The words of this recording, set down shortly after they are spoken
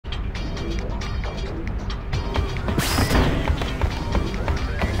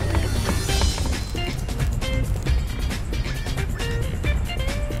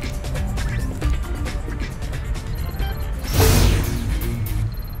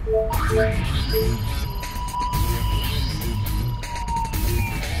Lady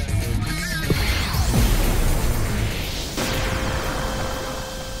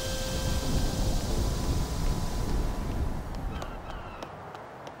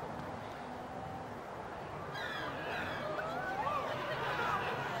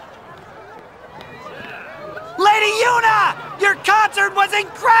Yuna! Your concert was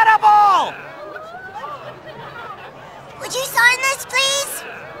incredible! Would you sign this, please?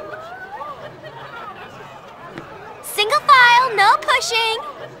 Single file, no pushing.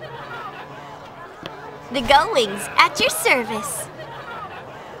 The Goings, at your service.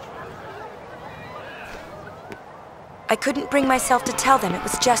 I couldn't bring myself to tell them it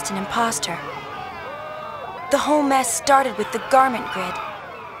was just an imposter. The whole mess started with the garment grid.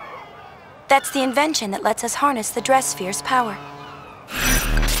 That's the invention that lets us harness the dress sphere's power.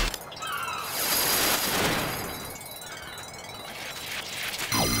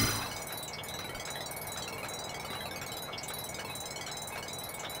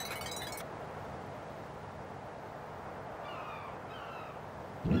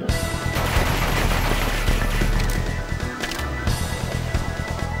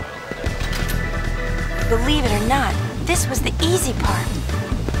 Believe it or not, this was the easy part.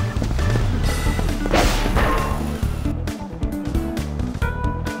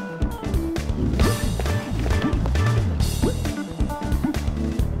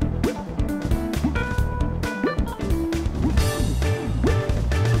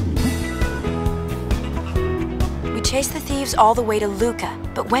 We chased the thieves all the way to Luca,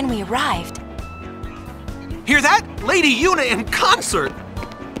 but when we arrived... Hear that? Lady Yuna in concert!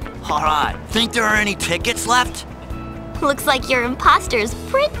 Alright, think there are any tickets left? Looks like your imposter's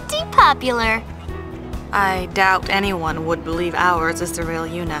pretty popular. I doubt anyone would believe ours is the real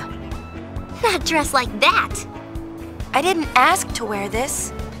Yuna. Not dressed like that. I didn't ask to wear this.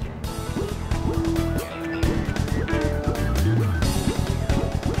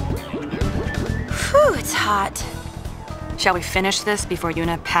 Whew, it's hot. Shall we finish this before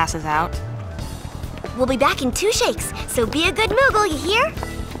Yuna passes out? We'll be back in 2 shakes, so be a good Moogle, you hear?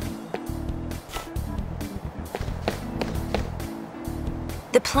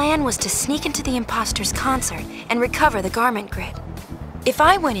 The plan was to sneak into the imposter's concert and recover the garment grid. If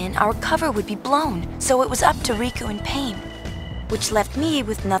I went in, our cover would be blown, so it was up to Riku and Pain, which left me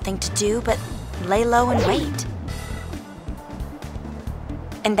with nothing to do but lay low and wait.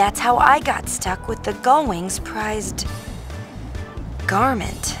 And that's how I got stuck with the Gullwing's prized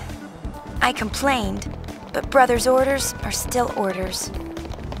garment. I complained, but Brother's orders are still orders.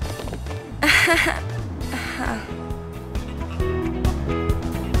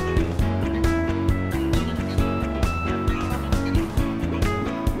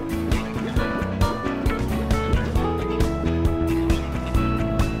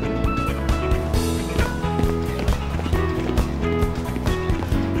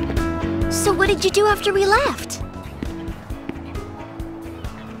 So what did you do after we left?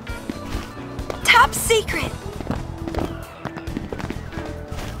 Top secret!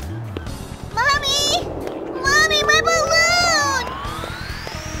 Mommy! Mommy, my balloon!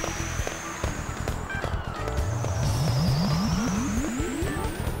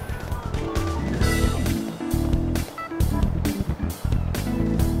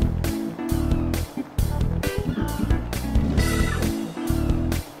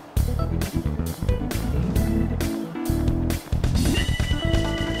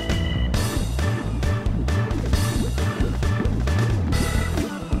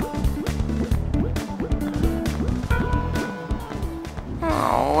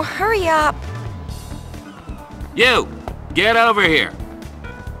 Oh, hurry up. You! Get over here!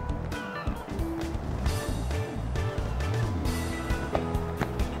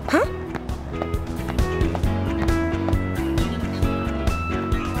 Huh?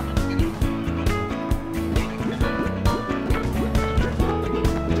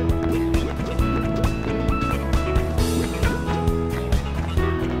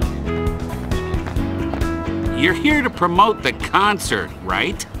 You're here to promote the concert,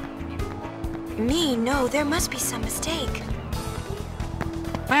 right? Me? No, there must be some mistake.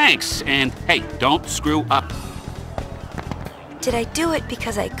 Thanks, and hey, don't screw up. Did I do it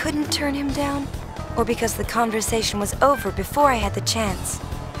because I couldn't turn him down? Or because the conversation was over before I had the chance?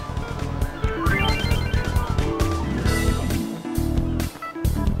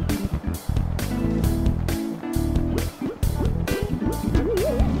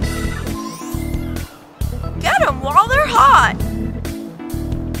 Get them while they're hot!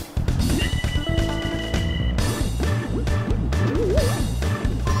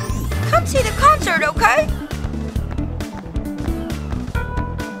 Come see the concert, okay?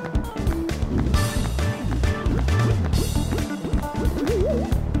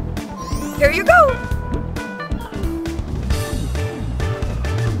 Here you go.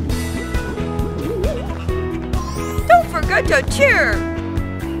 Don't forget to cheer.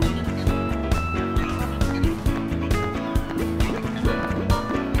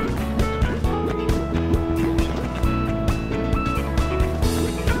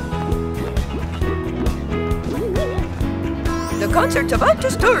 The concert's about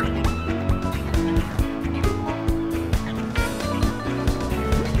to start.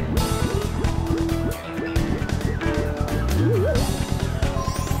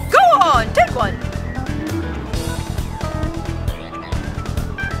 Go on, take one.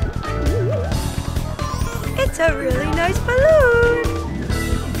 It's a really nice balloon.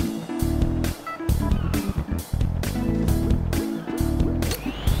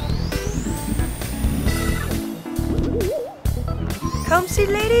 Come see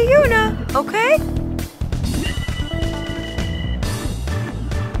Lady Yuna, okay?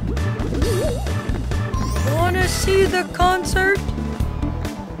 Wanna see the concert?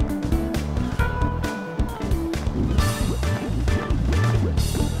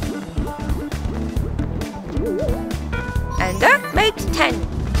 And that makes 10.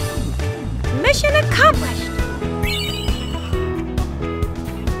 Mission accomplished.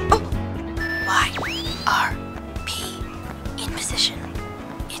 Oh, Y-R-P. In position.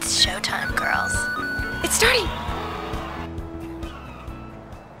 It's showtime, girls. it's starting.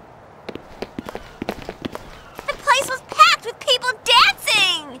 The place was packed with people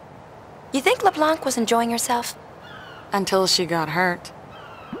dancing! You think LeBlanc was enjoying herself? Until she got hurt.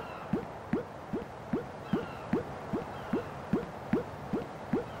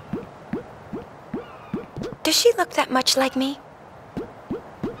 Does she look that much like me?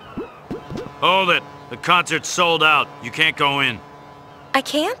 Hold it. The concert's sold out. You can't go in. I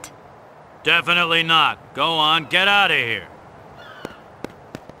can't? Definitely not. Go on, get out of here.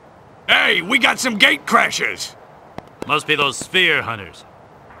 Hey, we got some gate crashers. Must be those sphere hunters.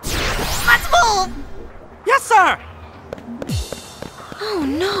 Let's move! Yes, sir. Oh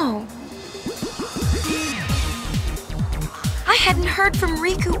no. I hadn't heard from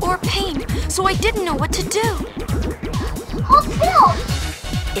Riku or Pain, so I didn't know what to do. Hold still!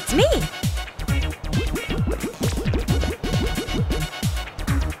 It's me.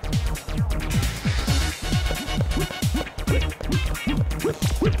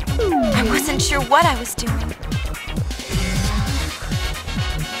 I wasn't sure what I was doing.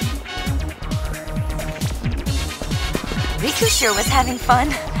 Riku sure was having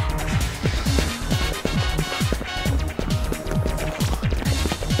fun.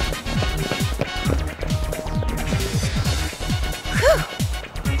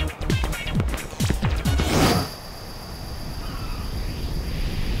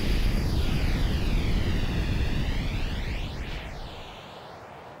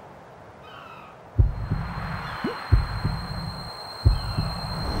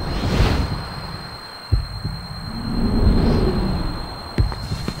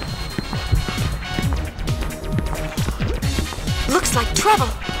 Looks like trouble.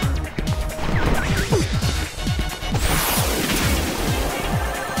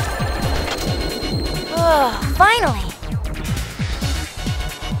 Oh, finally!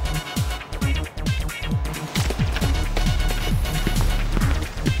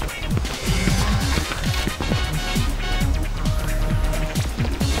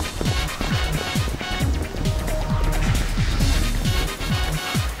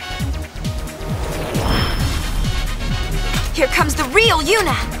 Here comes the real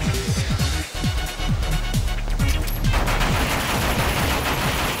Yuna!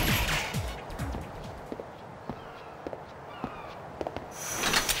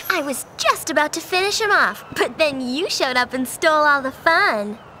 I was just about to finish him off, but then you showed up and stole all the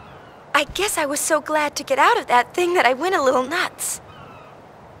fun. I guess I was so glad to get out of that thing that I went a little nuts.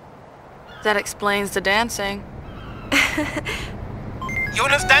 That explains the dancing.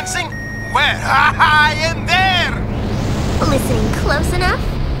 Yuna's dancing? Where? Ha in there! Listening close enough?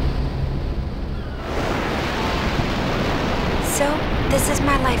 So, this is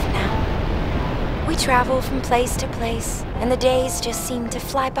my life now. We travel from place to place, and the days just seem to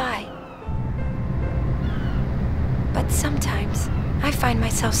fly by. But sometimes, I find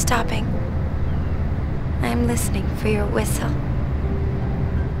myself stopping. I'm listening for your whistle.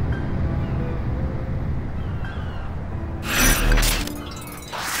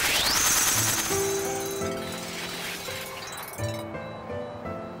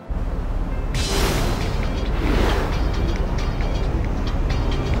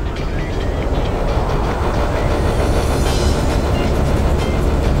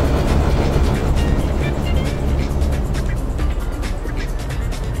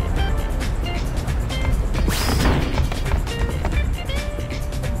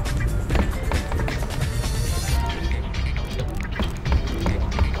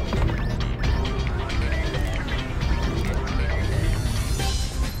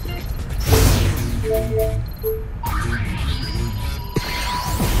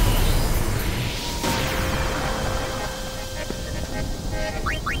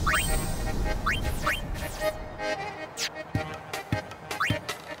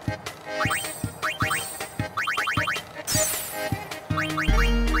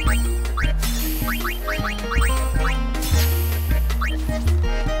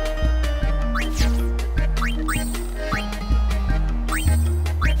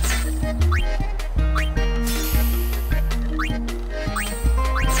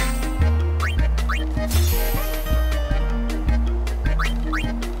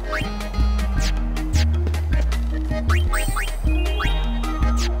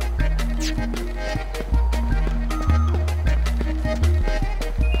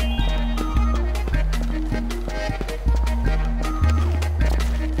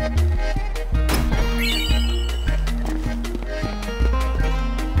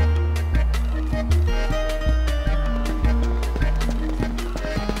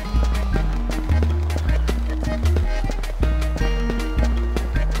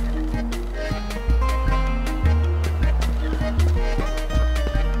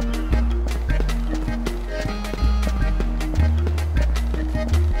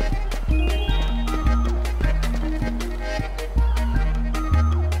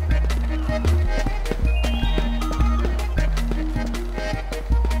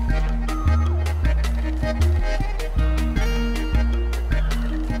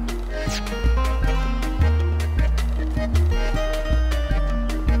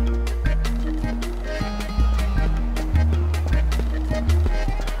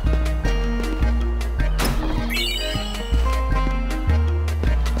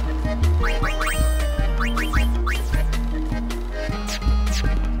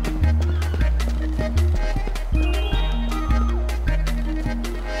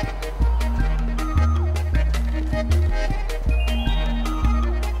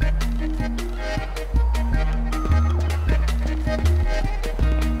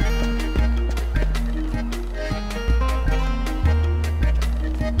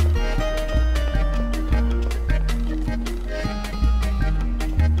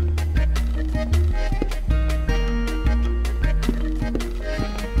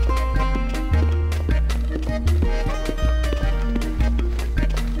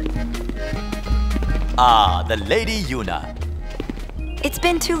 Ah, the Lady Yuna. It's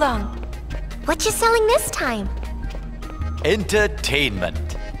been too long. What you selling this time?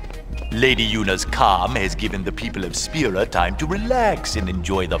 Entertainment. Lady Yuna's calm has given the people of Spira time to relax and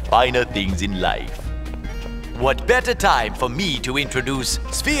enjoy the finer things in life. What better time for me to introduce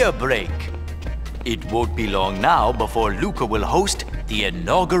Sphere Break? It won't be long now before Luca will host the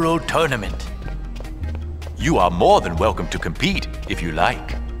inaugural tournament. You are more than welcome to compete if you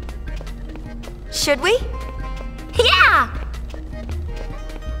like. Should we? Yeah!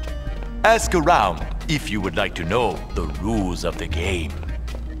 Ask around if you would like to know the rules of the game.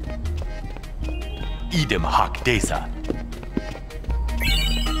 Idem Hak Desa.